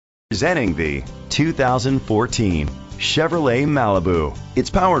Presenting the 2014 Chevrolet Malibu. It's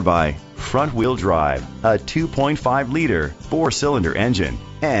powered by front-wheel drive, a 2.5-liter four-cylinder engine,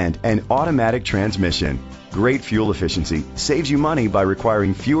 and an automatic transmission. Great fuel efficiency saves you money by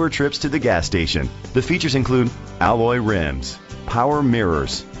requiring fewer trips to the gas station. The features include alloy rims, power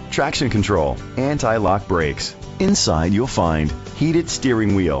mirrors, traction control, anti-lock brakes. Inside you'll find heated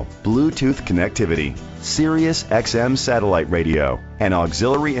steering wheel, Bluetooth connectivity, Sirius XM satellite radio, and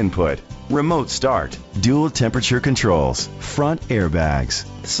auxiliary input, remote start, dual temperature controls, front airbags,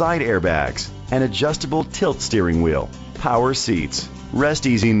 side airbags, an adjustable tilt steering wheel, power seats. Rest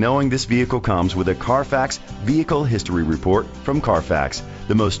easy knowing this vehicle comes with a Carfax Vehicle History Report from Carfax,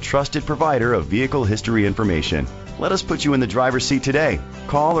 the most trusted provider of vehicle history information. Let us put you in the driver's seat today.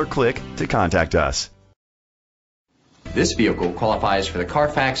 Call or click to contact us. This vehicle qualifies for the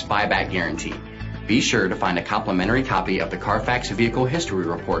Carfax buyback guarantee. Be sure to find a complimentary copy of the Carfax Vehicle History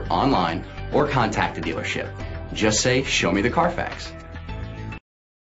Report online or contact the dealership. Just say, "Show me the Carfax."